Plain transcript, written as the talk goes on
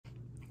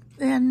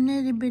We had an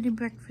itty bitty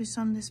breakfast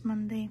on this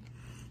Monday.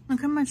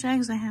 Look how much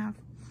eggs I have.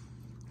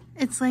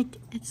 It's like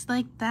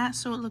that,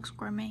 so it looks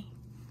gourmet.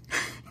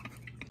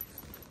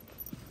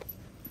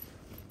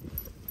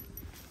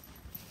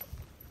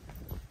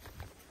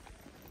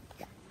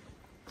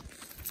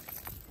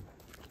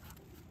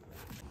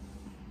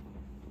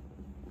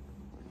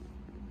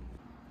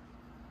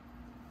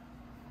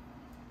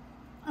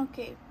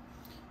 Okay,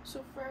 so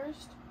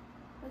first,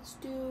 let's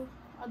do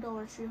a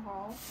Dollar Tree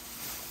haul.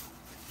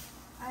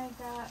 I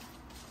got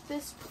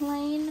this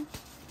plain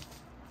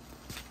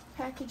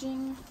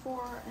packaging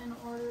for an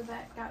order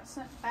that got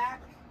sent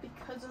back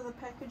because of the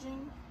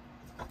packaging.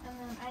 And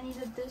then I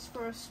needed this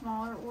for a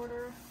smaller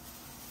order.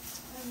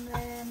 And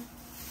then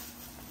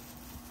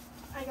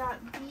I got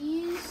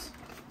these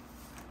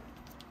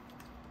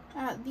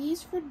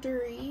for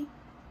Dury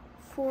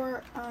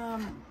for a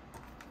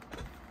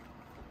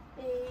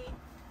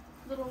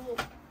little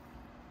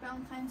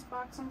Valentine's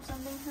box I'm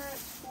sending her at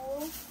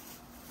school.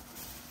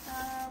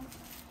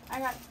 I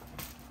got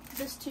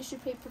this tissue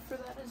paper for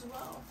that as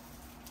well.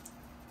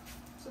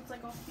 So it's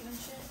like all cute and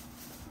shit.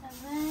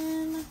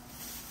 And then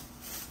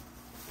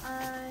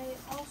I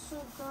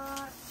also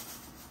got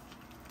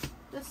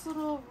this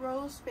little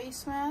rose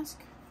face mask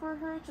for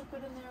her to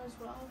put in there as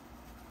well.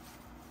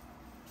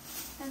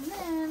 And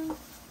then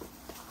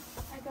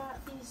I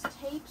got these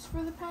tapes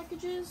for the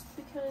packages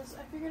because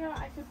I figured out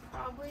I could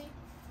probably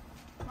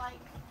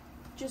like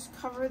just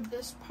cover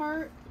this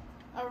part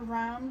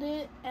around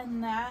it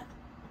and that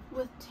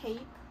with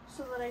tape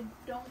so that I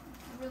don't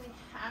really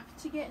have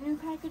to get new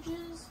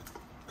packages,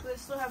 but I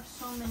still have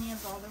so many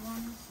of the other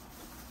ones.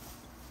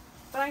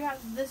 But I got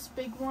this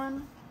big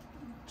one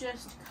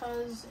just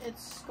because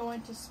it's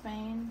going to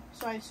Spain,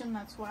 so I assume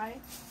that's why.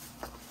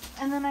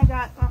 And then I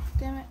got, oh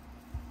damn it,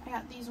 I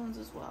got these ones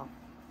as well.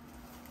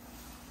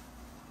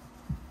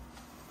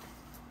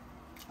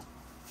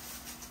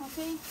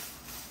 Okay.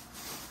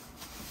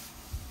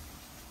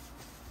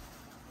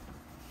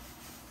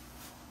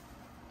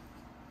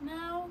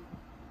 Now,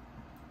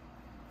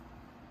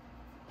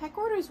 pack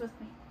orders with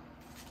me.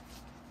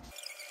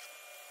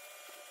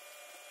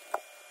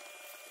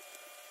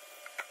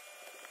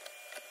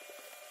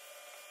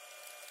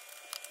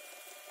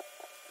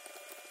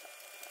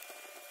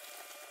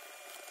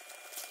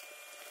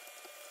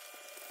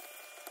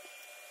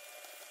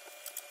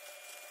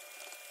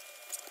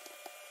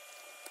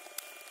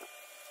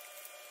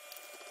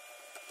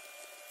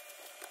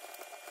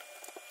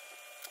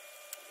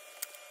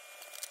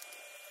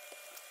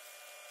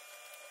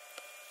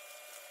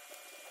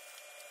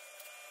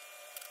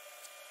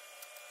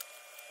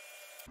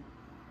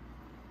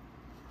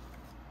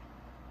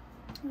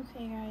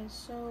 Okay guys,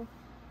 so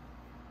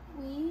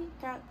we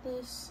got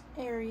this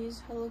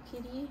Aries Hello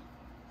Kitty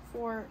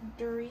for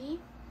Dury.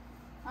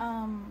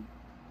 I'm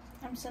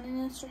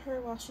sending this to her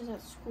while she's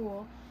at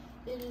school.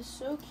 It is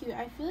so cute.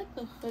 I feel like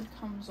the hood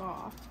comes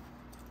off.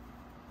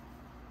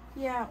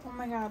 Yeah, oh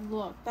my god,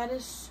 look. That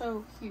is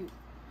so cute.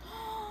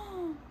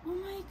 Oh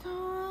my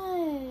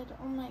god.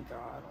 Oh my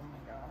god, oh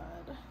my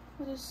god.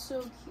 That is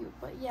so cute.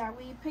 But yeah,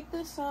 we picked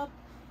this up.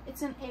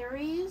 It's an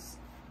Aries.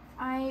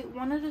 I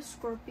wanted a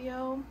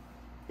Scorpio.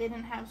 They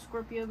didn't have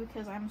Scorpio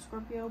because I'm a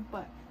Scorpio,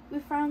 but we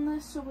found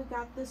this, so we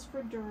got this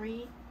for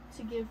Dury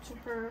to give to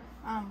her,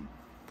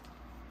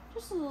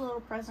 just as a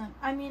little present.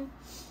 I mean,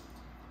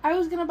 I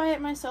was gonna buy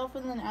it myself,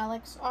 and then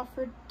Alex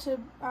offered to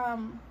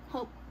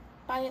help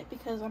buy it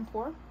because I'm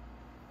poor.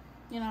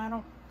 You know, I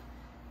don't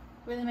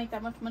really make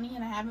that much money,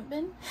 and I haven't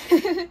been.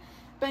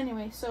 But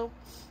anyway, so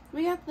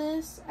we got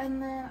this,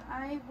 and then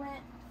I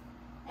went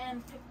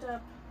and picked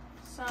up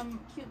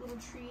some cute little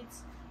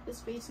treats. This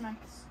face mask,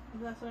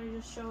 that's what I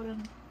just showed,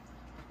 and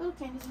little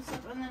candies and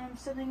stuff. And then I'm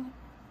sending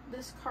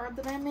this card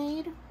that I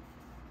made.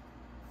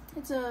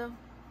 It's a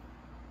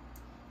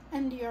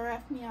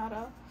NDRF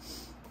Miata.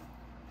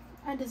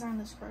 I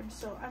designed this card,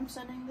 so I'm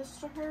sending this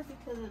to her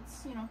because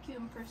it's, you know, cute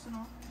and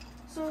personal.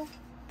 So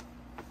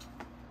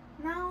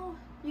now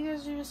you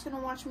guys are just gonna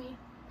watch me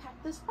pack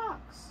this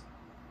box.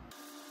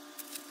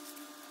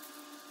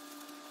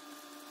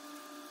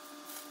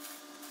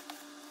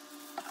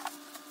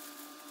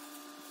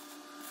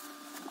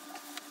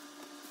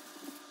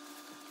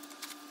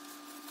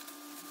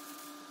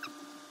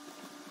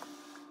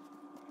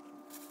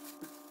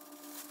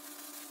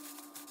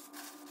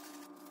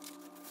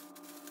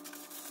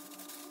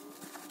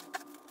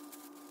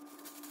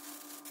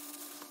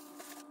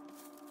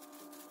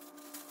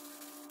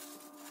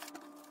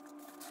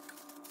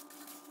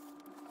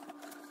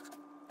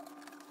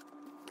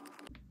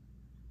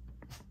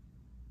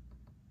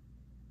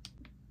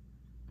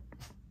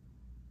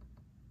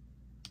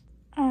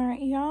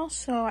 Alright y'all,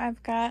 so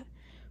I've got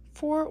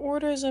 4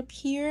 orders up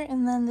here,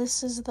 and then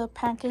this is the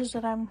package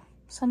that I'm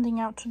sending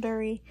out to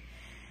Dury.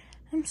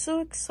 I'm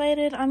so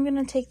excited. I'm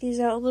gonna take these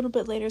out a little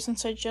bit later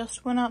since I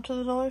just went out to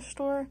the dollar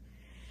store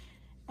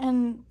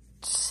and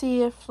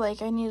see if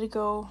like I need to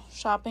go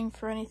shopping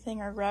for anything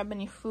or grab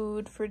any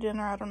food for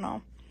dinner. I don't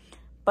know,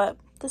 but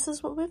this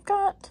is what we've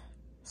got.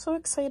 So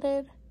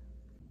excited.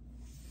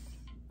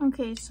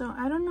 Okay, so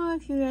I don't know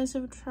if you guys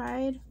have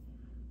tried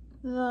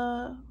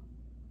the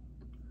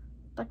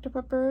Dr.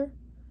 Pepper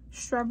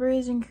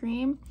strawberries and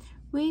cream.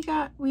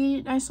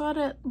 I saw it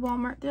at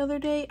Walmart the other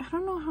day. I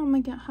don't know how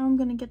I'm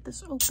gonna get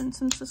this open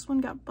since this one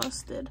got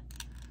busted.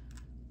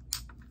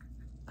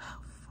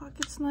 Oh fuck,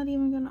 it's not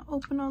even gonna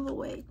open all the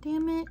way.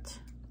 Damn it.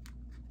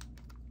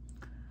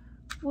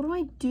 What do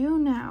I do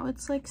now?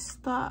 It's like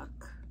stuck.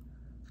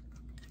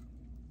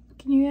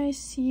 Can you guys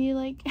see,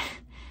 like,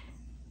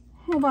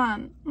 hold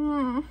on.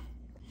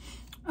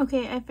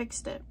 Okay, I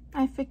fixed it.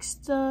 I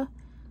fixed the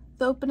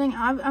opening.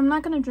 I'm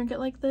not gonna drink it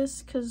like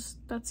this because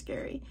that's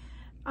scary.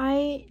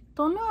 I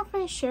don't know if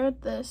I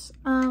shared this.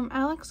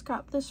 Alex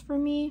got this for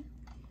me.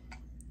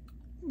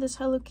 This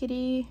Hello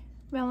Kitty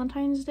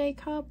Valentine's Day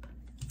cup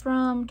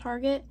from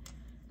Target.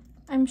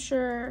 I'm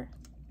sure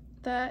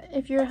that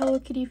if you're a Hello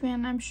Kitty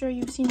fan, I'm sure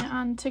you've seen it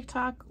on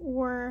TikTok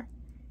or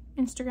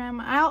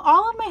Instagram.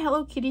 All of my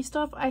Hello Kitty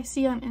stuff I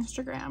see on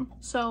Instagram.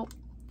 So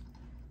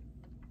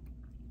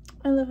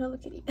I love Hello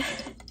Kitty.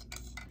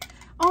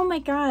 Oh my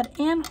god,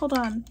 and hold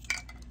on.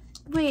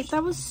 Wait,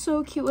 that was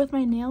so cute with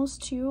my nails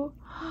too.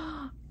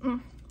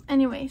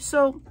 Anyway,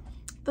 so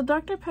the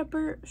Dr.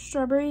 Pepper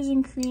strawberries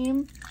and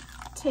cream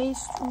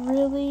taste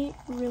really,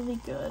 really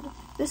good.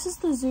 This is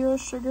the 0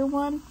 sugar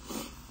one.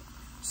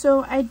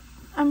 So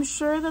I'm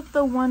sure that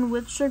the one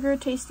with sugar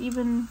tastes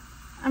even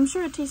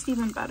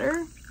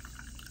better.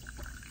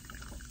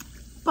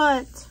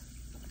 But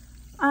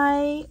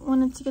I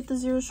wanted to get the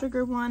 0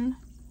 sugar one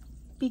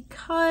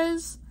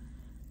because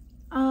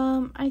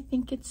I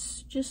think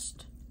it's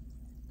just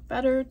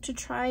better to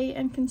try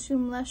and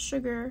consume less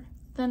sugar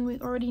than we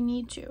already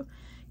need to.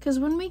 Because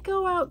when we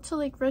go out to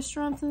like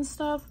restaurants and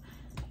stuff,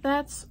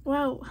 that's,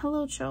 wow,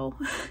 hello Cho.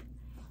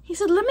 He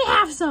said, let me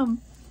have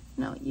some.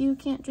 No, you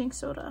can't drink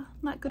soda.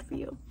 Not good for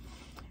you.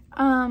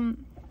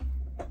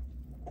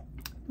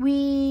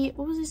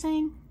 What was he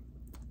saying?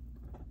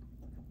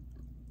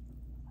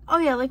 Oh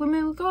yeah, like when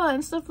we go out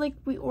and stuff, like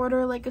we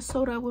order like a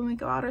soda when we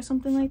go out or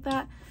something like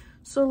that.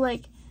 So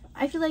like,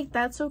 I feel like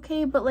that's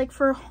okay, but like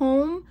for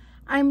home,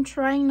 I'm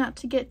trying not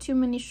to get too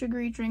many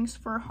sugary drinks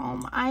for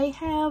home. I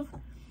have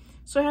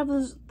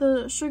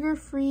the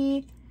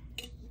sugar-free,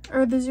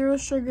 or the 0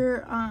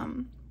 sugar,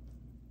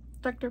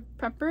 Dr.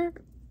 Pepper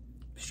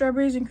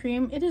strawberries and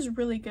cream. It is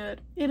really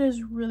good. It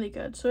is really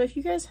good. So if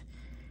you guys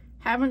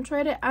haven't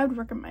tried it, I would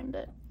recommend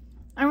it.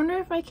 I wonder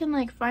if I can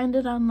like find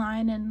it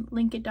online and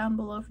link it down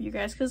below for you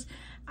guys, because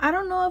I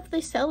don't know if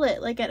they sell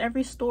it like at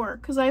every store,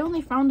 because I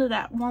only found it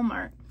at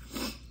Walmart.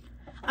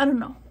 I don't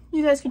know.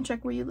 You guys can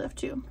check where you live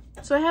too.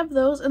 So I have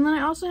those, and then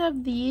I also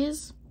have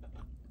these.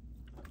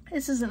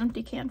 This is an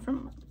empty can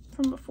from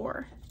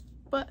before,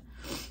 but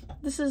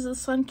this is a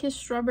Sunkissed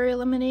strawberry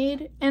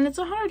lemonade, and it's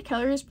 100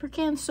 calories per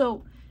can.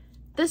 So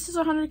this is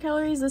 100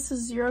 calories, this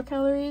is 0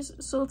 calories,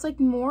 so it's like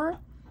more,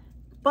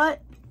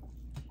 but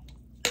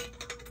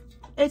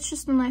it's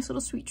just a nice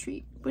little sweet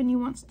treat when you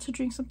want to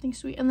drink something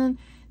sweet. And then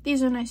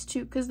these are nice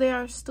too because they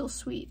are still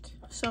sweet,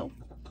 so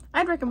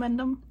I'd recommend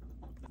them.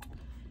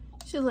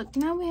 So look,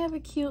 now we have a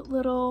cute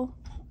little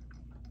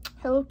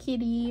Hello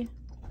Kitty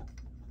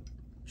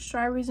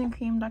strawberries and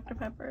cream Dr.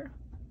 Pepper.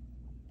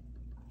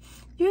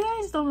 You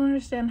guys don't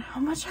understand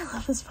how much I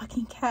love this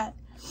fucking cat.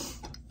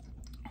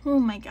 Oh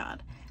my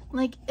god.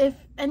 Like, if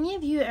any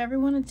of you ever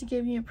wanted to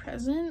give me a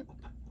present,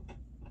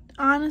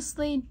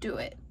 honestly, do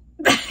it.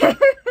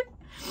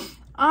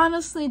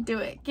 Honestly, do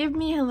it. Give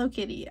me Hello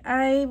Kitty.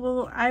 I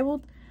will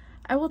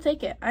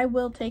take it. I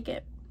will take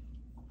it.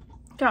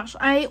 Gosh,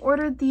 I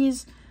ordered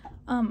these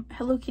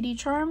Hello Kitty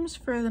charms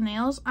for the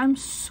nails. I'm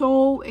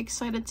so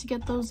excited to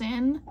get those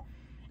in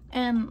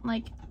and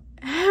like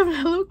have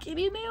Hello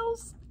Kitty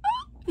nails.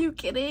 Are you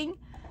kidding?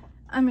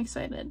 I'm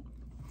excited.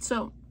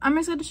 So I'm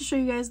excited to show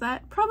you guys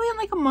that probably in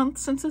like a month,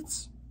 since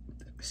it's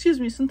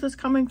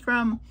coming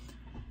from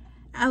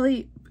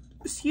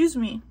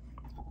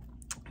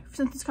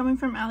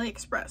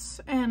AliExpress,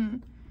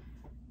 and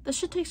this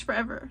shit takes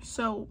forever,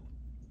 so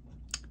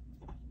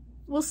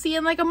we'll see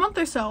in like a month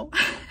or so.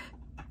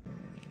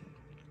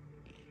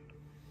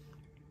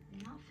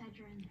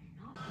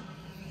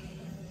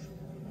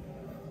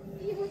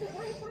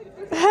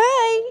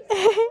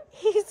 Hi!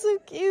 He's so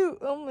cute.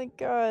 Oh my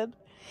god.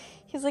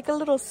 He's like a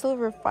little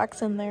silver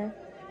fox in there.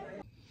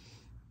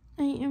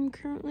 I am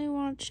currently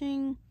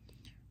watching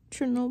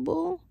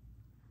Chernobyl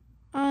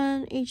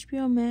on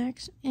HBO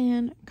Max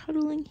and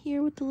cuddling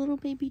here with the little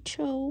baby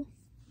Cho.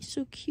 He's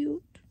so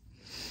cute.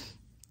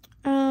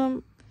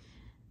 I'm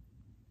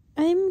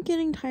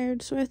getting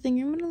tired, so I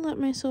think I'm gonna let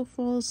myself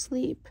fall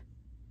asleep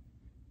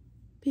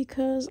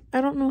because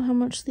I don't know how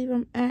much sleep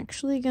I'm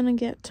actually gonna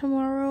get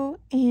tomorrow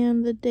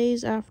and the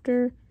days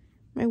after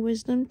my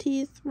wisdom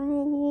teeth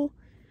removal,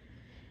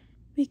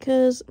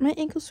 because my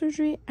ankle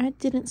surgery, I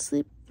didn't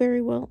sleep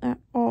very well at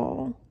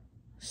all.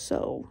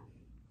 So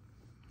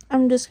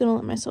I'm just gonna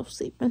let myself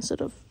sleep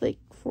instead of like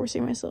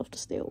forcing myself to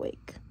stay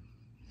awake.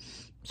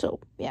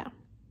 So yeah.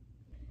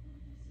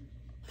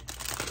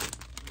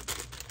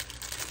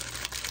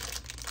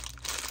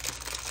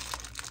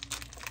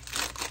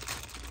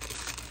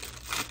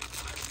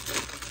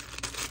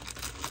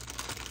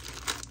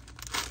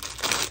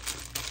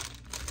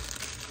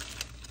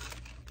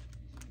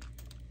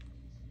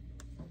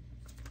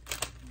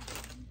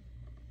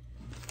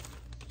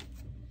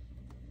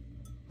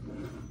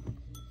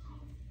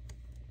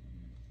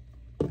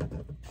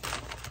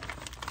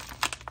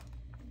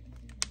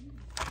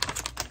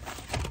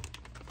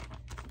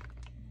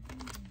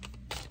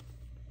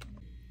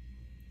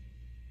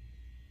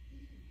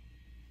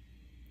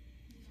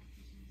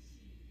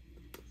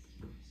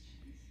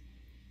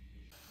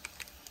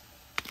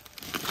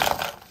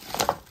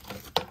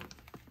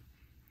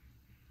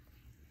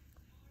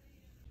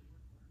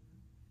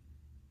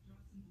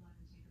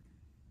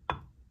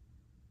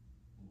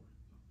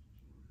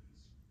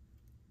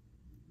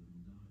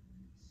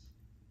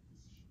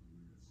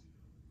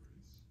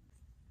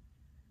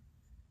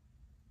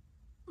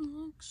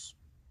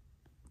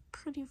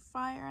 pretty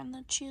fire and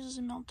the cheese is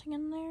melting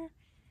in there.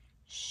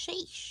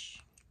 Sheesh.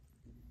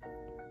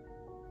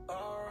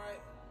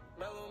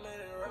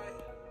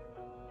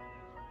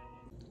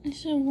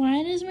 So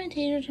why does my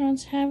tater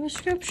tots have a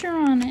scripture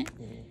on it?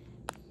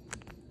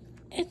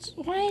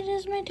 Why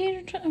does my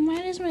tater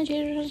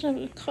tots have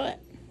a cut?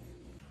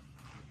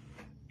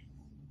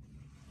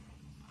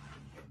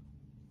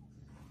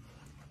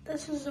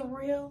 This is a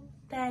real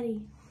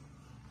daddy.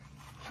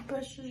 He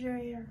brushes your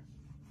hair.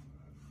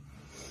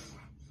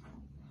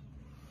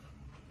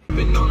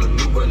 Been on a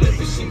new one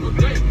every single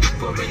day.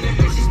 For in the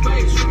hazy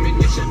space,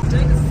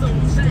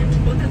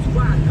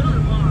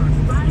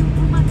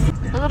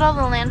 Look at all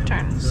the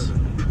lanterns.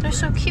 They're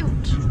so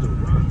cute.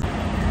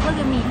 Look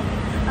at me.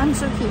 I'm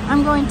so cute.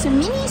 I'm going to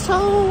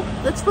Miniso.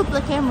 Let's flip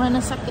the camera in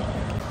a second.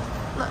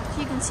 Look,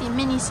 you can see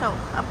Miniso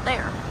up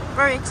there.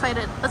 Very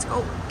excited. Let's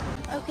go.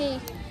 Okay,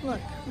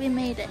 look, we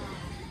made it.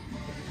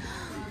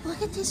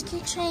 Look at these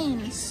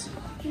keychains.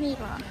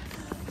 Mira.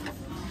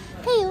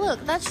 Hey,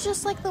 look, that's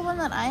just like the one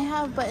that I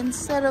have, but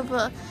instead of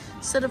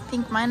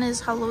pink, mine is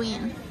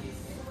Halloween.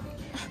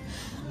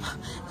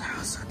 They're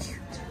all so cute.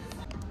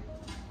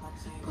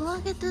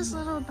 Look at this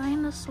little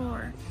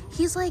dinosaur.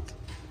 He's like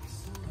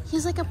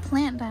a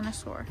plant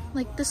dinosaur.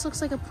 Like, this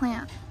looks like a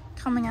plant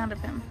coming out of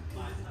him.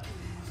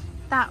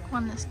 That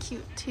one is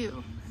cute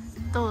too.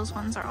 Those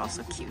ones are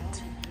also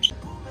cute.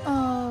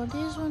 Oh,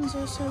 these ones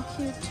are so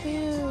cute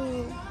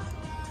too.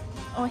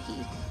 Oh,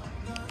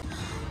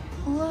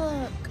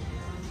 look,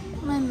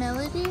 my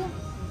Melody.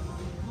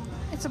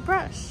 It's a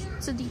brush.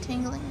 It's a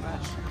detangling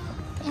brush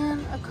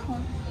and a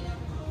comb.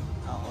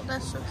 Oh,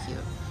 that's so cute.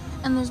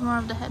 And there's more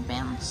of the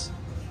headbands,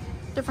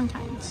 different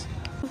kinds.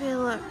 Okay,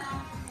 look.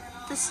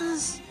 This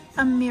is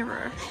a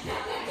mirror.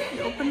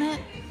 You open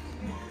it.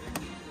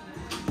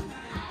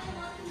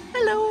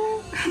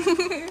 Hello.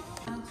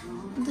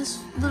 This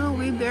little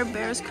We Bare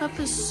Bears cup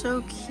is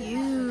so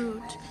cute.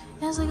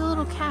 It has like a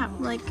little cap,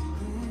 like.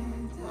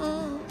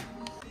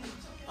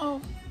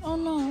 Oh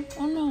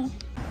no.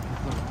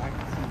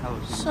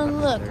 So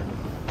look,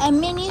 at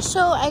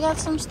Miniso I got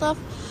some stuff.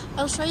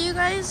 I'll show you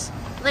guys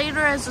later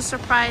as a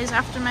surprise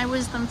after my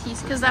wisdom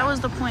teeth, because that was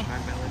the point.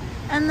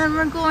 And then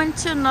we're going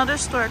to another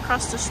store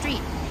across the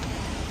street.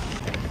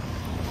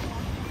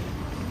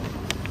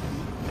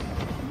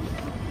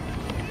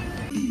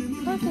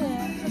 Look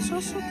at it, it's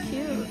so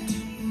cute.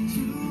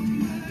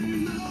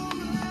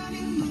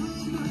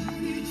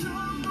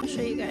 I'll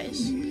show you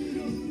guys.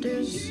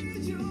 There's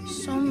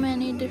so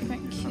many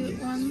different cute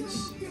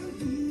ones.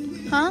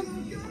 Huh?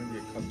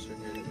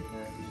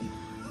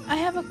 I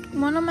have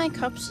one of my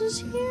cups is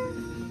here.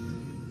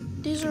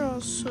 These are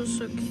all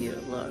so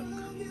cute. Look.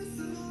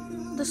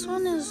 This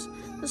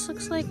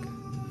looks like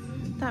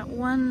that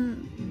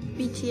one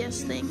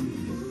BTS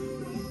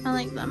thing. I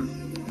like them.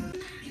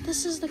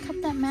 This is the cup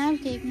that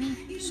Mav gave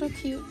me. So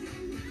cute.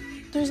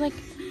 There's like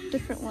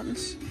different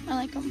ones. I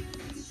like them.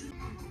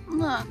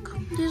 Look,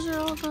 these are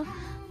all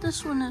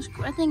this one is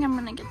cool. I think I'm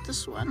gonna get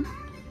this one.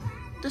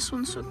 This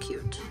one's so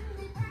cute.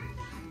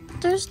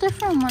 There's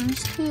different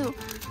ones too.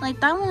 Like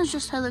that one is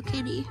just Hello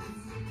Kitty.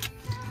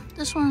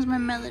 This one's my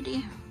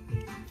Melody.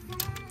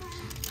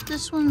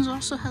 This one's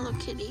also Hello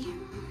Kitty.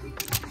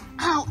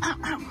 Ow, ow,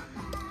 ow.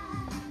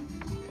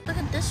 Look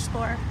at this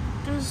store.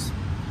 There's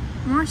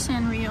more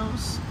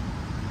Sanrios.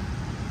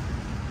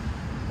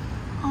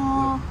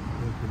 Oh.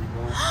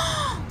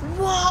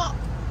 Whoa.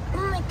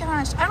 Oh my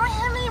gosh. I don't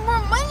have any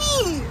more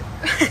money.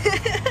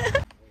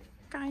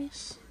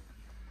 Guys.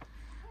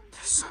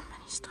 There's so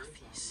many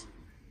stuffies.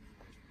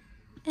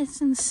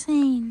 It's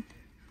insane.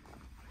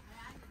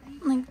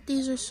 Like,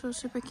 these are so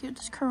super cute.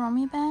 This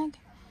Kuromi bag.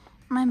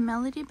 My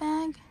Melody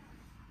bag.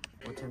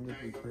 What time did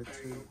we quit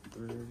to?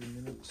 30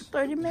 minutes?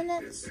 30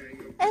 minutes?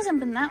 It hasn't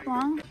been that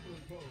long.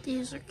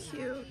 These are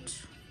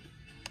cute.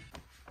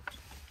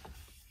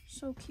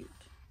 So cute.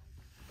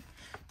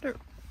 They're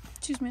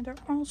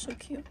all so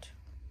cute.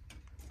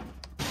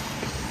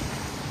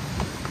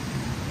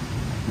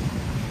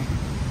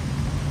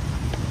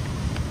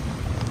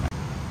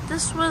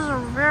 This was a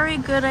very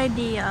good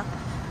idea.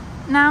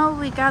 Now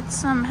we got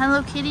some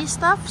Hello Kitty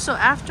stuff, so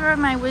after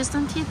my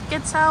wisdom teeth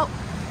gets out,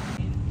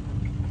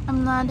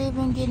 I'm not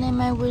even getting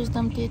my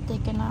wisdom teeth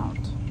taken out.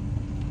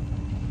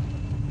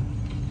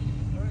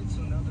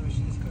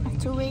 I have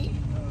to wait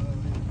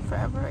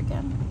forever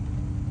again.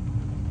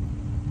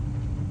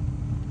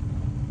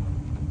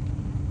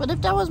 What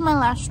if that was my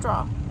last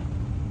straw?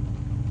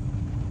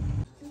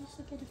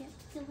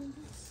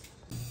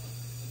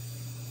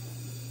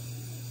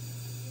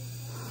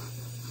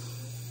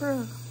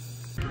 Bro.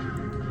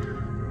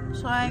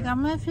 So I got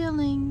my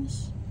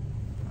fillings,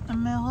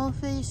 and my whole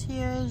face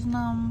here is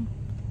numb.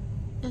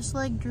 It's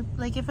like droop.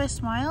 Like if I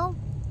smile,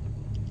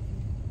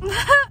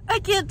 I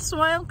can't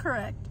smile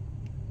correct.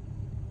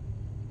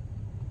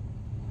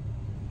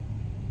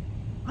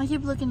 I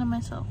keep looking at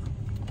myself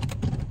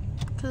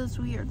because it's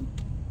weird.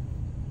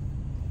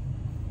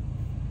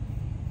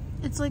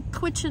 It's like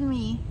twitching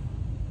me.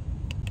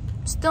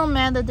 Still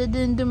mad that they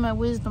didn't do my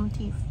wisdom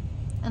teeth,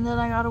 and then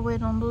I gotta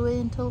wait all the way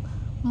until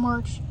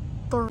March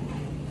 3rd.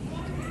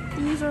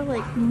 These are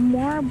like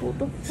marble.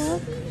 The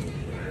fuck?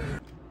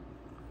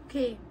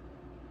 Okay.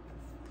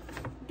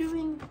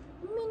 Doing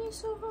mini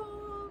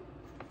Soho.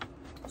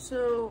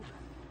 So,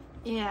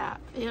 yeah,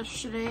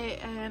 yesterday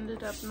I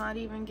ended up not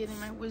even getting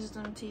my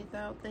wisdom teeth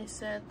out. They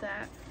said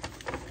that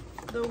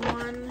the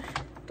one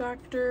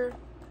doctor,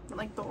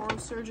 like the oral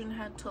surgeon,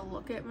 had to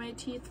look at my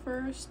teeth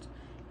first.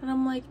 And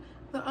I'm like,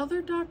 the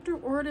other doctor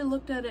already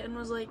looked at it and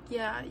was like,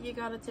 yeah, you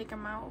gotta take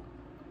them out.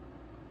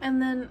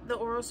 And then the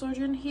oral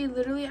surgeon, he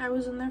literally, I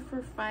was in there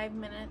for 5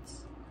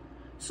 minutes.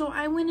 So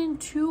I went in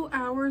 2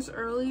 hours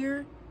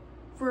earlier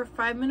for a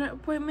 5-minute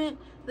appointment.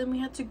 Then we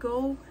had to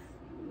go,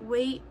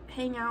 wait,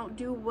 hang out,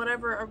 do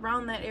whatever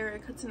around that area,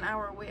 because it's an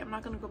hour away. I'm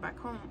not going to go back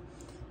home.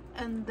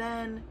 And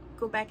then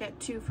go back at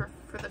 2 for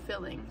the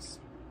fillings.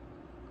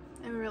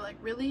 And we were like,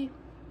 really?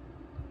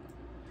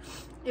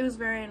 It was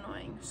very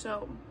annoying.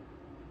 So,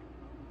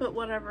 but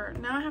whatever.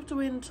 Now I have to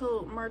wait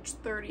until March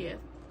 30th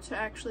to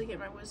actually get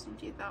my wisdom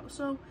teeth out.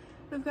 So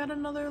we've got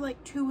another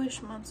like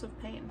 2-ish months of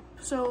pain.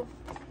 So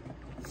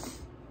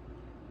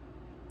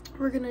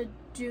we're gonna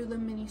do the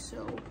mini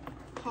sew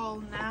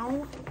haul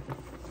now,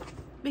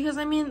 because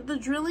I mean the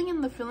drilling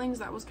and the fillings,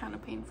 that was kind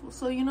of painful.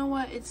 So you know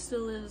what, it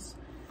still is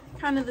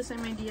kind of the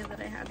same idea that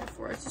I had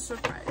before. It's a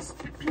surprise.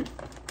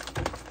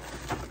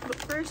 But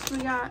first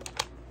we got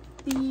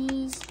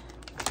these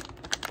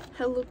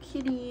Hello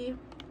Kitty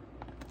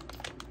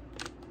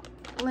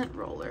lint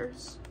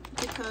rollers,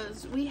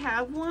 because we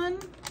have one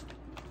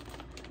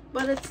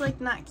but it's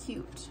like not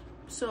cute,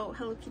 so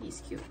Hello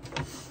Kitty's cute.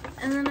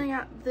 And then I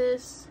got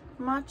this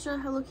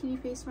matcha Hello Kitty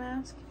face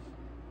mask.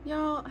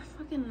 Y'all,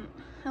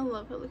 I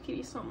love Hello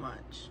Kitty so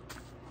much.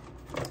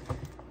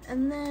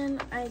 And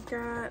then I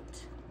got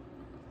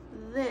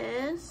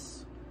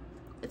this.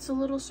 It's a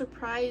little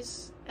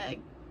surprise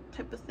egg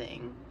type of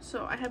thing,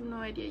 so I have no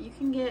idea. You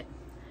can get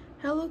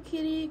Hello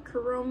Kitty,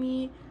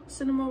 Kuromi,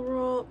 Cinema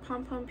Roll,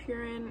 Pom Pom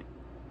Purin,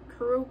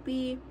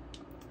 Karopi,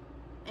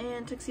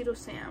 and Tuxedo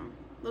Sam.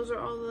 Those are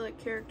all the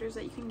characters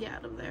that you can get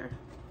out of there.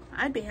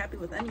 I'd be happy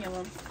with any of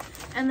them.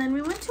 And then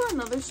we went to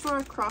another store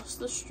across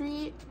the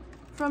street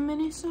from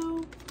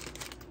Miniso,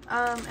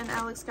 and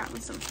Alex got me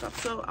some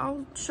stuff, so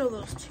I'll show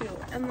those too.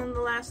 And then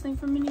the last thing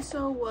from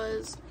Miniso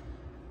was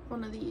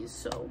one of these,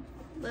 so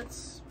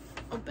let's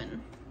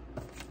open.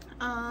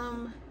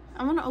 I'm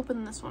gonna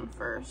open this one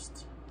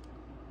first,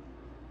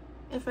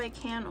 if I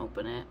can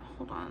open it.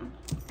 Hold on.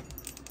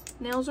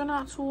 Nails are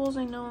not tools,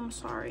 I know, I'm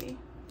sorry.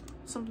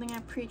 Something I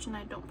preach and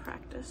I don't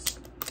practice.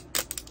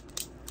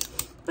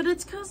 But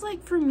it's cause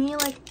like for me,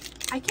 like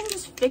I can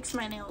just fix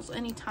my nails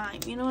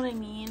anytime, you know what I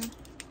mean?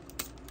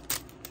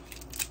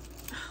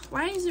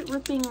 Why is it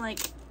ripping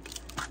like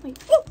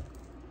oh!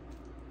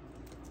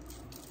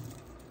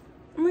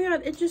 Oh my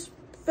god, it just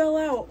fell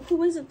out.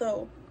 Who is it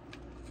though?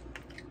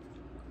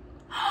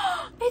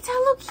 It's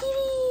Hello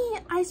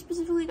Kitty! I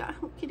specifically got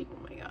Hello Kitty. Oh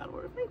my god,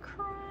 what if I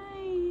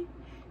cry?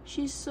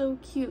 She's so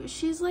cute.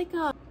 She's like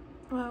a...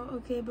 Wow,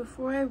 okay,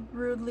 before I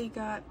rudely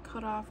got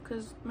cut off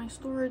because my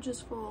storage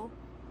is full.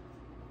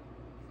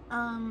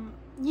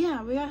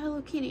 Yeah, we got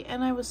Hello Kitty,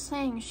 and I was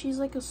saying she's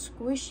like a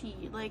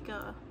squishy, like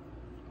a...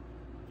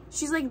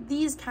 She's like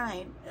these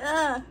kind.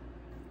 Ugh.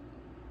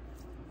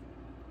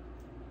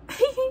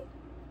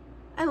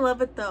 I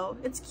love it though.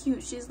 It's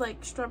cute. She's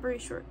like strawberry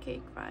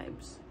shortcake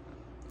vibes.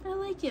 I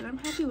like it. I'm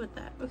happy with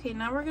that. Okay,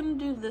 now we're gonna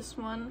do this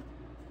one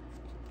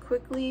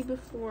quickly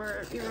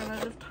before we run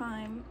out of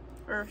time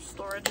or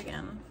storage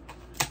again.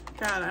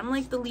 God, I'm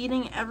like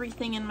deleting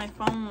everything in my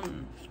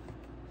phone.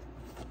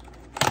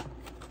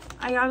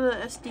 I got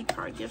a SD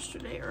card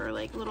yesterday, or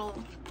like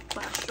little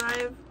flash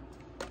drive.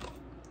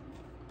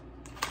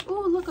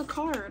 Oh, look, a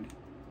card.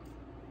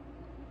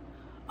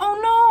 Oh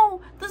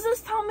no! Does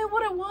this tell me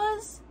what it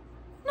was?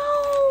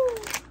 No!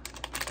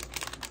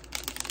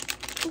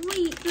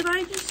 Wait, did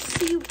I just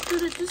see,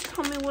 did it just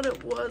tell me what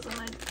it was and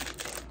I...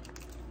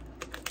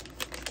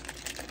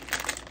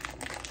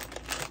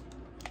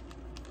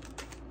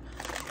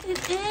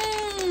 It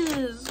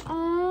is!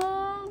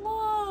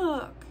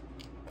 Oh, look!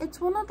 It's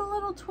one of the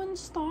little twin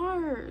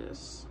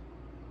stars.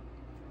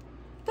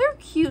 They're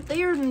cute.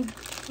 They are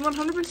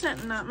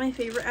 100% not my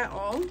favorite at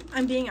all.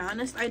 I'm being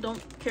honest, I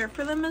don't care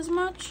for them as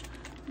much.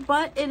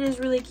 But it is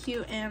really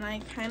cute and I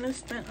kind of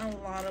spent a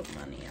lot of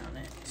money on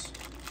it.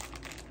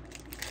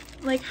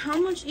 Like, how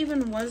much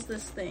even was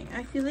this thing?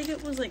 I feel like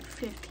it was like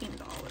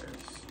 $15.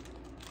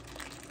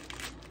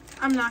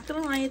 I'm not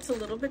gonna lie, it's a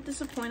little bit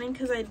disappointing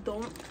because I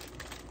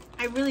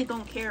really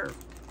don't care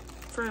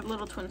for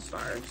little twin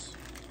stars.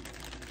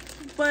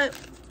 But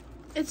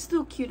it's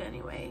still cute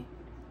anyway.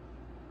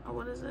 Oh,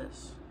 what is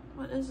this?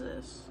 What is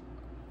this?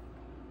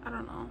 I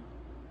don't know.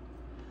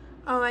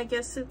 Oh, I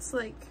guess it's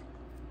like,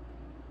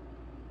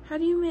 how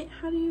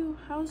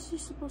is she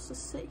supposed to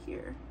sit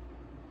here?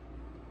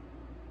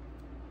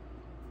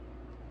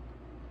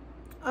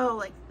 Oh,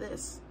 like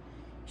this.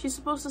 She's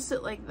supposed to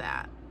sit like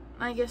that.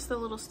 I guess the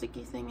little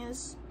sticky thing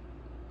is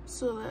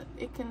so that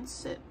it can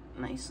sit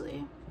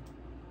nicely.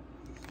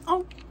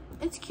 Oh,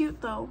 it's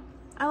cute though.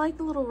 I like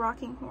the little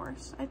rocking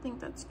horse. I think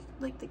that's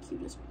like the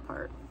cutest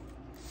part.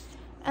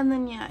 And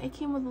then yeah, it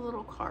came with a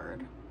little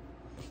card.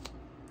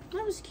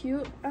 That was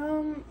cute.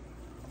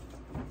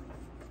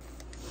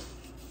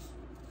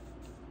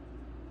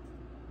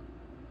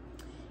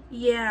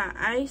 Yeah,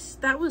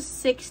 that was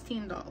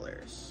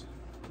 $16.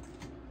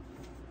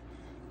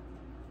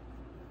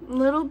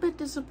 Little bit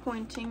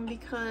disappointing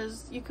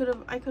because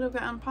I could have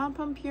gotten Pom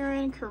Pom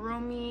Purin,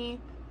 Kuromi,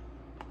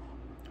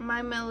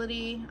 My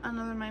Melody,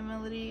 another My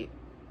Melody.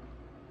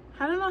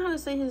 I don't know how to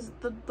say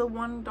the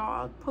one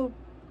dog,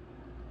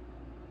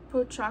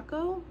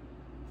 Pochaco,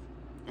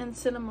 and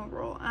Cinema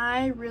Roll.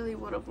 I really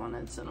would have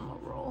wanted Cinema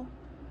Roll,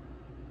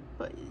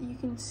 but you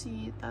can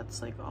see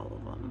that's like all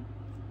of them.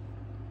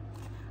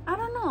 I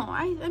don't know.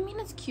 I mean,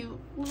 it's cute.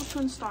 Little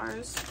twin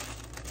stars.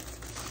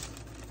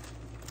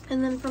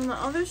 And then from the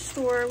other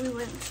store we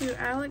went to,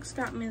 Alex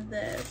got me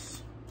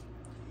this.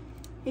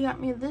 He got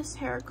me this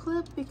hair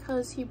clip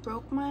because he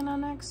broke mine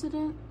on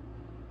accident.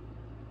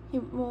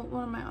 Well,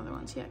 one of my other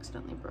ones he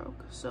accidentally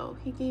broke. So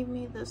he gave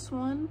me this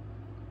one,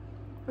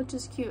 which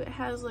is cute. It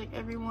has like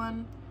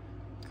everyone.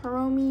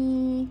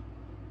 Kuromi,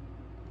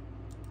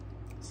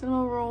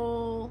 Cinema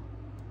Roll,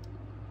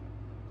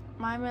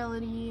 My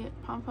Melody,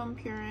 Pom Pom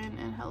Purin,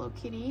 and Hello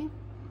Kitty.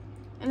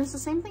 And it's the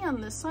same thing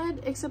on this side,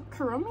 except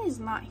Kuromi is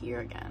not here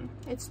again.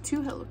 It's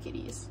 2 Hello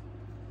Kitties.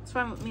 It's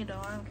fine with me though,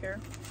 I don't care.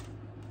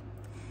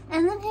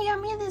 And then he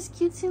got me this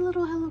cutesy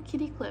little Hello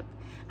Kitty clip.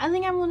 I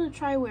think I'm gonna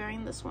try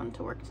wearing this one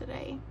to work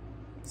today.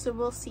 So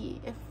we'll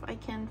see if I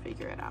can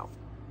figure it out.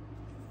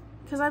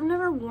 Because I've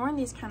never worn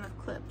these kind of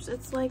clips.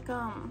 It's like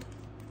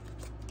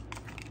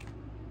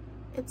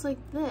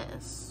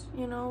this,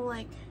 you know,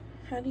 like,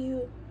 how do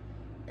you,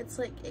 it's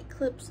like, it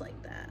clips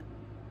like that.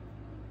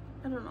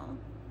 I don't know.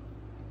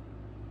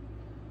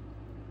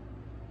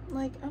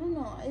 Like, I don't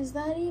know, is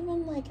that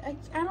even, like, I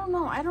don't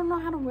know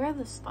how to wear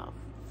this stuff.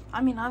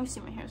 I mean,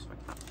 obviously my hair's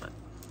fucked up, but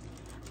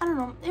I don't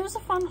know. It was a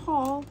fun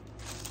haul.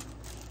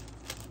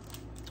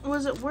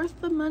 Was it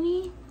worth the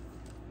money?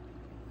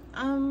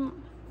 To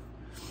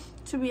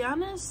be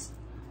honest,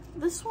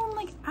 this one,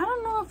 like, I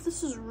don't know if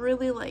this is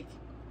really, like,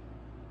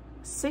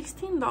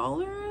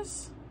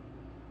 $16?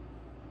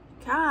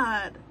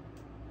 God.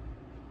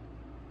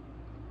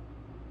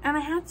 And I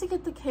had to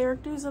get the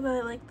characters that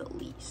I like the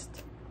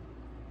least.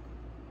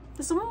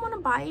 Does someone want to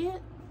buy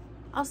it?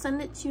 I'll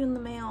send it to you in the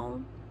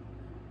mail.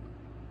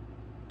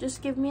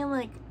 Just give me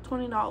like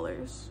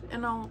 $20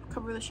 and I'll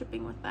cover the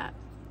shipping with that.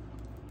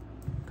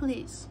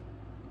 Please.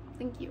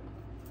 Thank you.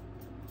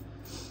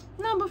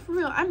 No, but for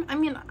real,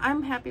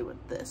 I'm happy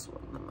with this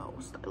one the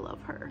most. I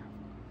love her.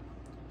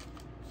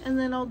 And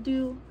then we'll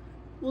do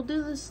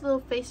this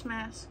little face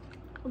mask.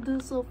 We'll do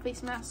this little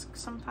face mask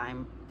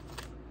sometime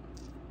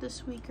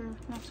this week or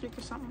next week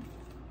or something.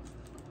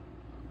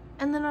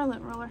 And then our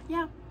lint roller.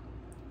 Yeah.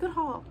 Good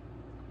haul.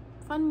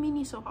 Fun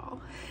mini-so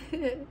haul.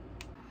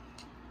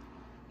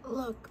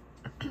 Look.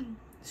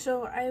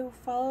 So I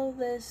follow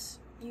this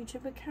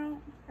YouTube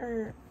account,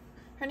 or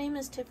her name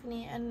is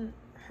Tiffany, and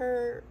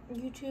her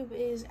YouTube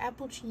is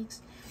Apple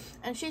Cheeks,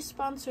 and she's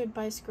sponsored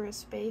by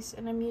Squarespace,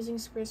 and I'm using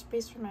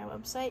Squarespace for my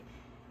website.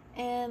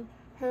 And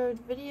her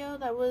video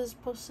that was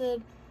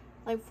posted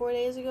like 4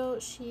 days ago,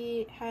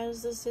 she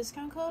has this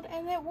discount code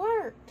and it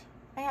worked.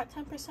 I got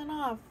 10%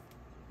 off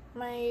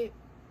my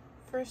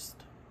first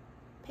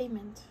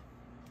payment,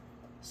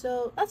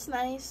 so that's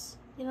nice,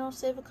 you know,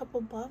 save a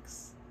couple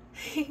bucks.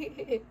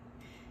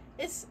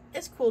 It's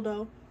cool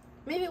though.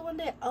 Maybe one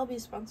day I'll be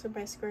sponsored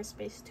by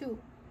Squarespace too,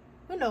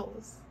 who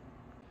knows.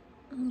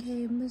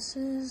 Okay, this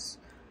is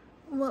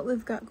what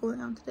we've got going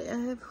on today. I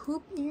have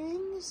hoop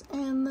earrings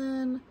and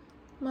then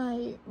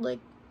my like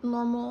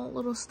normal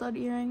little stud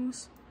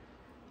earrings.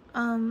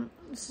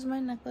 This is my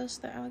necklace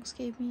that Alex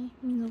gave me.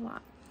 It means a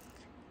lot.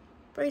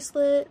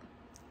 Bracelet,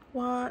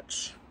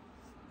 watch,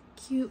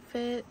 cute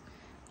fit.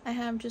 I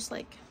have just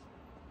like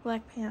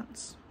black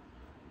pants.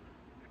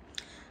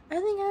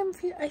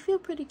 I feel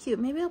pretty cute.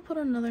 Maybe I'll put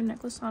another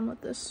necklace on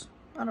with this.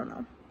 I don't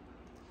know.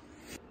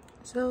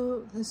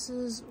 So this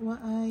is what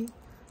I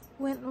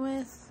went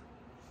with.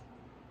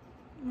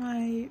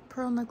 My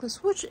pearl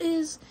necklace, which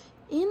is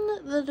in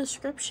the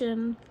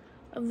description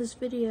of this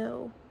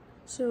video,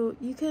 so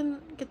you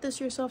can get this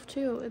yourself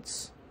too.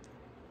 It's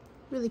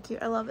really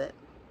cute. I love it.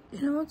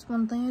 You know what's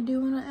one thing I do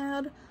want to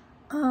add?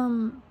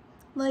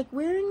 Like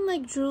wearing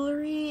like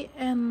jewelry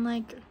and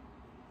like,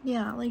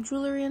 yeah, like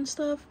jewelry and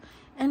stuff,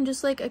 and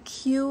just like a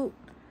cute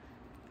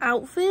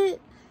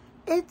outfit,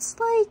 it's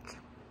like,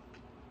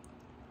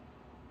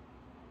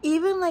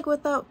 even like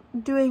without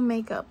doing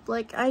makeup,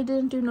 like I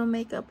didn't do no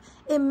makeup,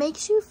 it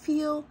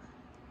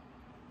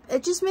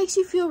just makes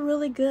you feel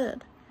really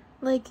good.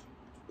 Like,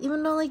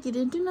 even though like you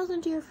didn't do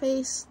nothing to your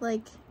face,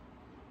 like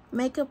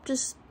makeup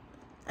just,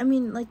 I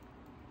mean, like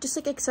just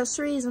like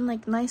accessories and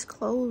like nice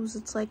clothes,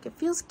 it's like, it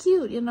feels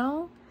cute, you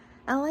know?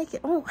 I like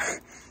it. Oh,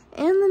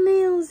 and the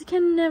nails, you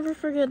can never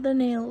forget the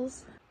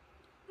nails.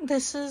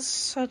 This is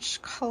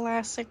such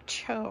classic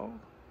Cho.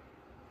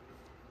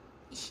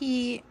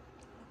 He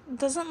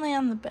doesn't lay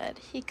on the bed.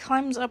 He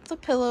climbs up the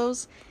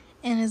pillows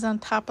and is on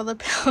top of the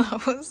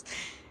pillows.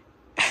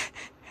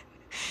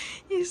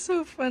 He's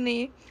so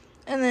funny.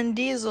 And then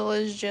Diesel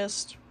is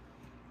just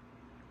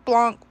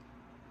blanc.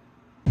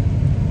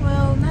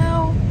 Well,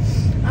 now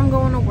I'm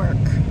going to work.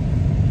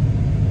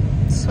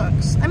 It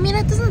sucks. I mean,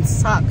 it doesn't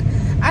suck.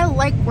 I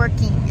like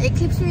working. It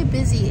keeps me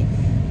busy.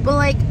 But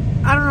like,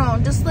 I don't know,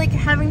 just like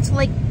having to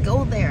like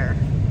go there.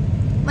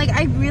 Like,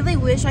 I really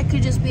wish I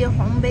could just be a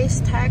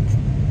home-based tech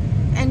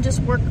and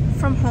just work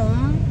from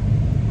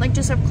home. Like,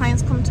 just have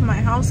clients come to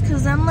my house.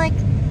 Cause then like,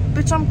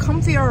 bitch, I'm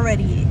comfy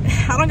already.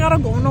 I don't gotta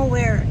go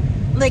nowhere.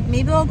 Like,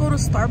 maybe I'll go to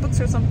Starbucks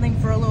or something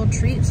for a little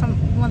treat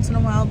once in a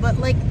while. But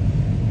like,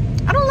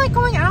 I don't like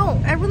going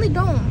out. I really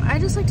don't. I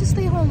just like to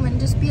stay home and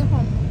just be at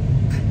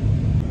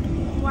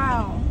home.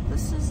 Wow,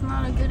 this is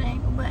not a good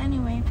angle. But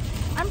anyway,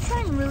 I'm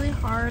trying really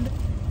hard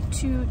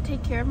to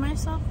take care of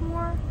myself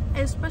more,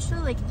 especially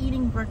like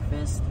eating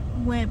breakfast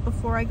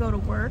before I go to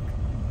work.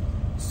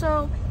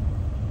 So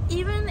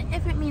even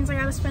if it means I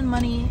gotta spend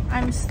money,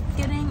 I'm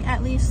getting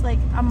at least like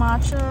a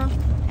matcha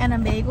and a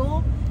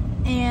bagel,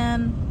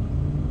 and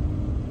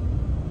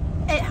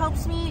it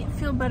helps me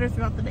feel better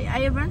throughout the day. I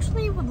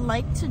eventually would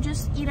like to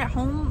just eat at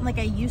home like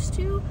I used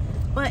to,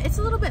 but it's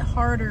a little bit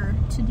harder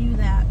to do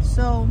that.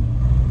 So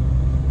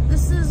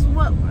this is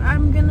what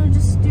I'm gonna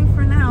just do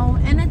for now,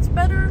 and it's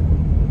better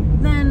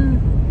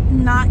than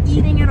not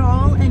eating at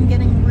all and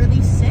getting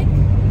really sick.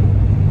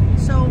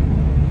 So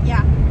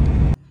yeah.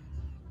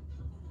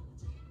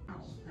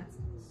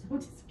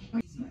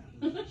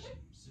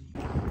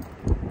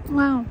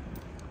 Wow.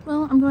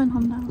 Well, I'm going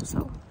home now,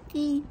 so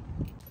bye.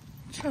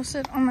 Joe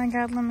said, oh my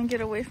god, let me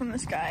get away from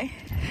this guy.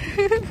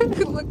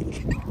 Look.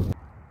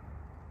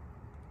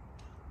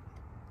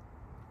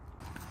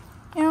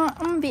 You know,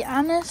 I'm gonna be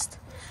honest,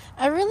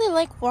 I really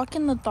like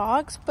walking the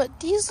dogs, but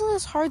Diesel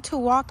is hard to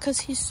walk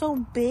because he's so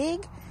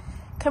big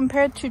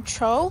compared to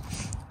Cho,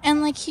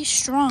 and like he's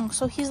strong,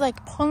 so he's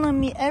like pulling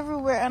me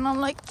everywhere, and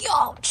I'm like,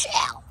 yo,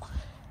 chill.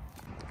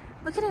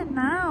 Look at it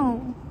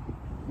now.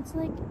 It's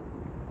like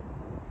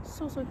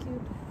so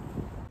cute.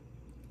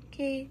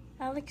 Okay,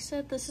 Alex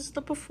said this is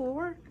the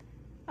before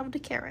of the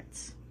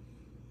carrots.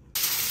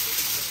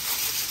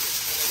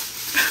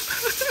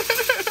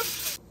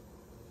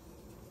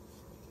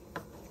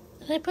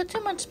 Did I put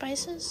too much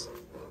spices?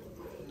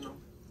 No.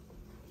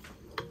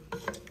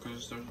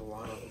 Because there's a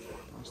lot of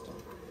pasta.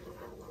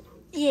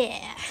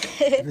 Yeah.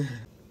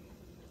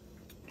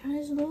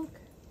 Guys, look.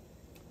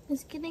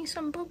 It's getting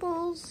some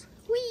bubbles.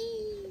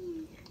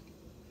 Whee!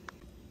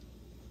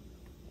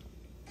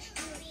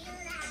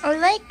 I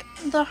like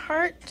the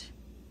heart.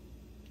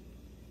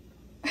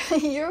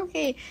 You're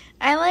okay.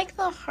 I like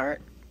the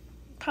heart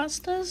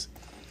pastas,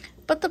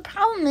 but the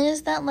problem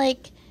is that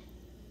like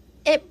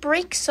it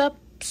breaks up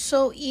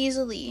so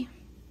easily.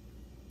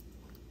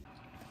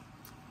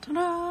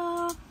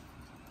 Ta-da!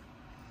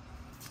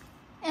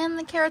 And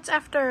the carrots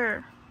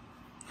after.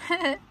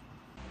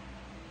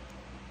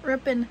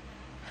 Ripping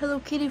Hello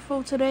Kitty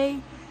for today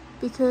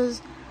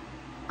because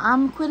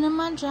I'm quitting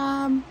my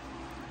job.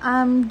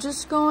 I'm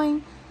just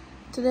going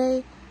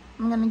today.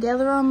 I'm gonna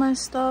gather all my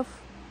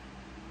stuff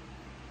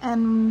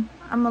and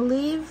I'm gonna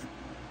leave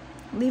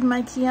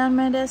my key on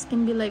my desk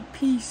and be like,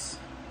 peace,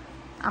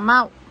 I'm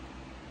out.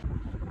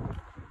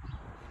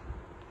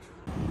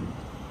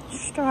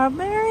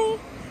 Strawberry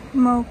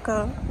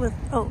mocha with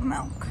oat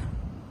milk.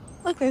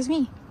 Look, there's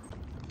me.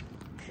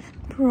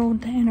 Bro,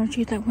 the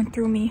energy that went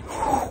through me.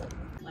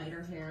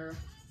 Lighter hair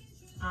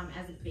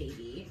as a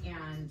baby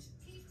and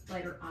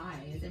lighter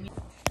eyes. I mean,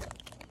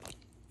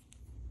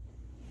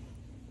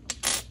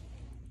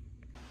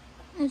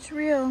 it's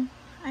real.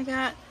 I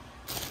got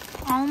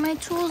all my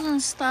tools and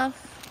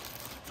stuff.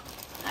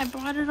 I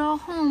brought it all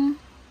home.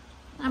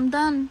 I'm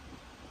done.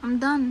 I'm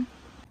done.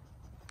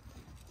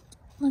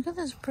 Look at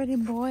this pretty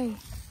boy.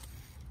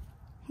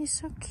 He's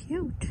so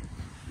cute.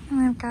 And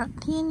I've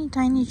got teeny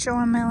tiny Joe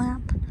on my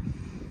lap.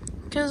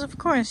 Because of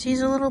course,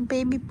 he's a little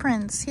baby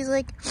prince. He's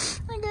like,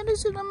 I gotta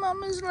sit on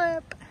mama's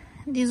lap.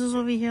 Diesel's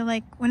over here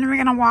like, when are we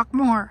gonna walk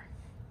more?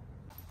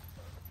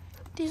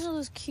 Diesel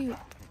is cute.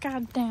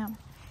 God damn.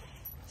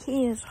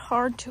 He is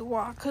hard to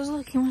walk. Because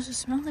look, he wants to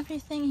smell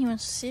everything. He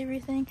wants to see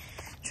everything.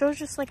 Joe's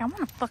just like, I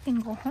want to fucking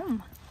go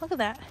home. Look at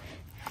that.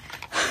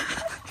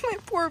 My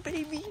poor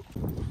baby.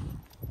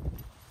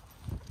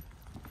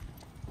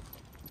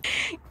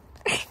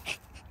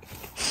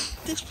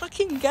 This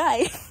fucking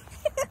guy.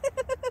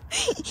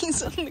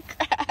 He's on the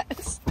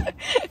grass.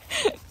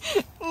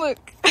 Look.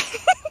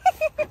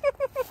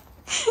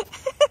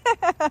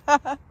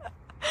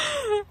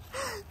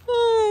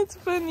 Oh, it's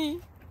funny.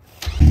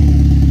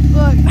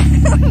 Look.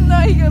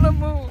 Now you gotta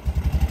move.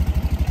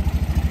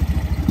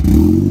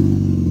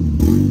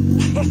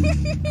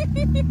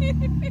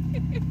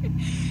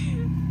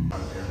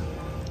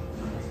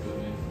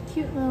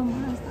 Cute little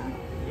Mazda.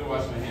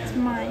 It's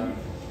mine.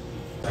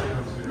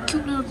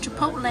 Cute little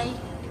Chipotle.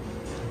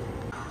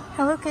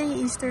 Hello Kitty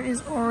Easter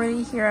is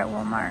already here at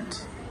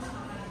Walmart.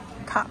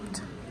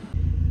 Copped.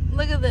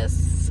 Look at this.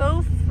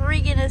 So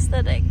freaking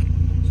aesthetic.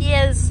 He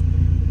has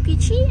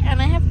Peachy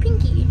and I have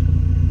Pinky.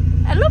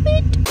 I love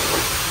it.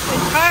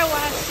 We're car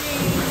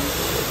washing.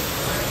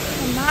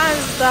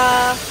 Mazda.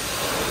 stuff.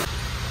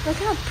 Look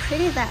how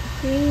pretty that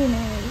green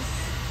is.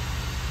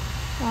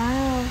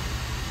 Wow.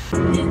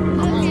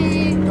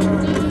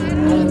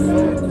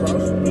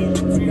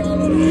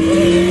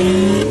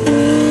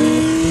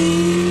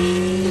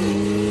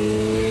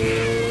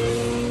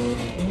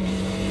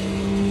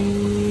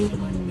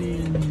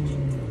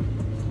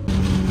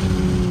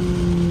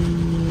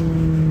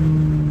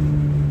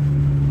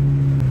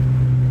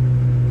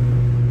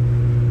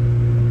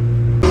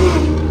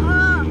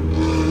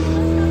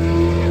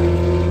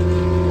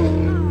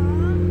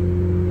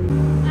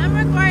 I'm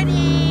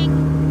recording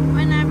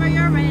whenever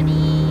you're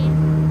ready.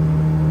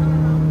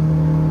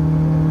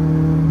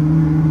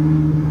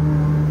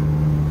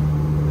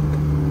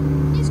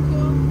 He's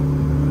cool.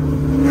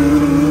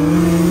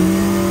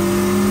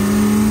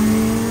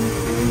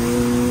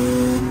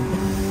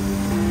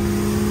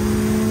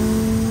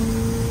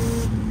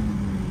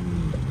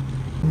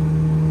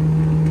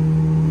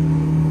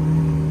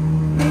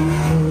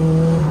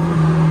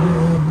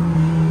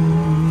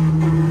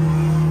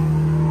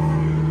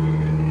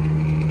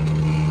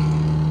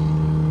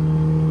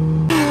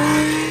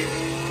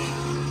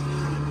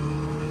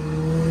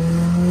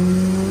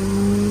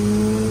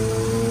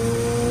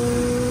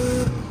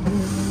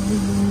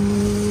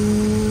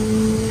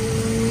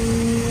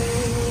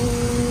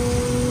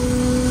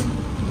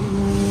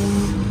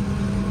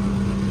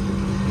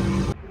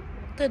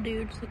 The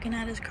dude's looking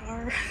at his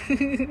car.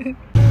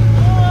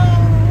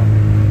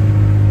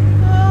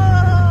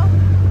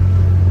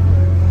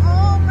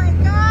 Oh my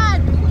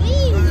god,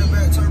 please!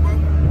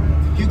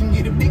 You can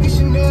get the biggest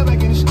Chanel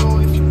back in the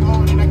store if you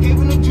want it. I gave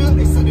them the drip,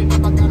 they set it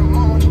up, I got them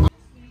on.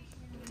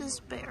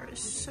 This bear is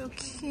so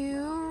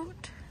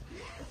cute.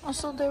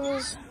 Also, there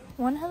was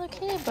one Hello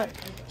Kitty, but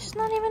she's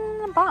not even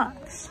in the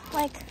box.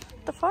 Like,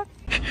 the fuck?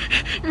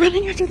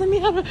 Running after the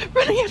Miata!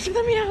 Running after the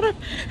Miata!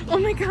 Oh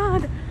my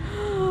god!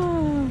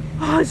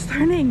 Oh, it's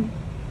turning.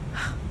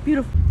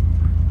 Beautiful.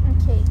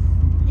 Okay,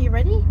 are you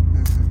ready?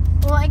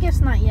 Well, I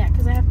guess not yet,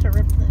 because I have to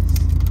rip this.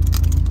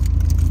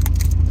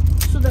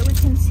 So that we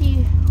can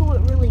see who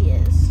it really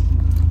is.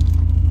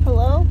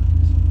 Hello?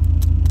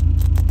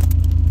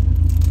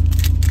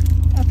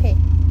 Okay.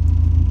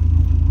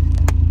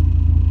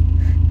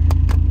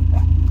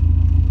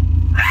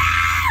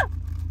 Ah!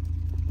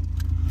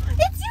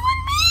 It's you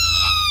and me!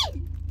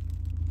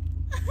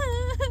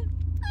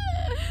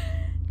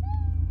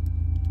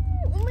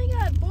 Oh my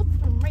god, both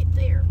of them right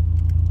there.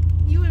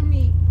 You and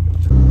me.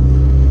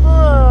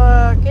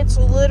 Look, it's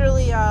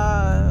literally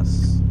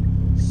us.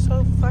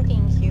 So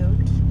fucking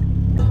cute.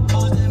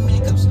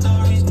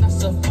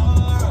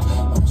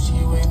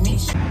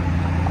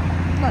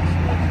 Look.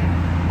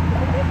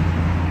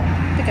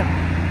 Pick up.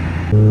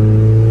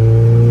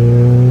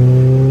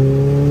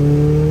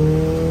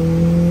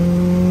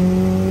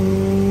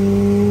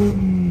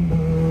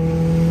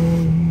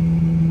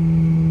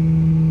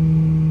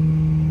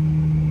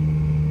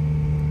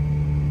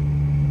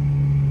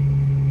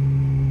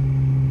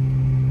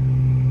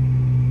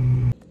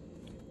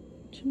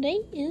 Today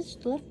is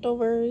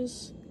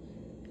leftovers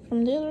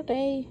from the other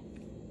day.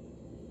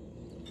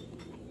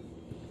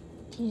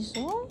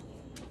 Diesel.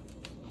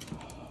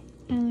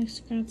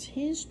 Alex got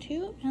his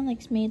too.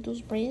 Alex made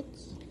those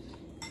breads.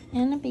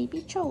 And a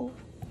baby Cho.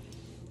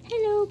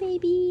 Hello,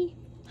 baby.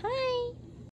 Hi.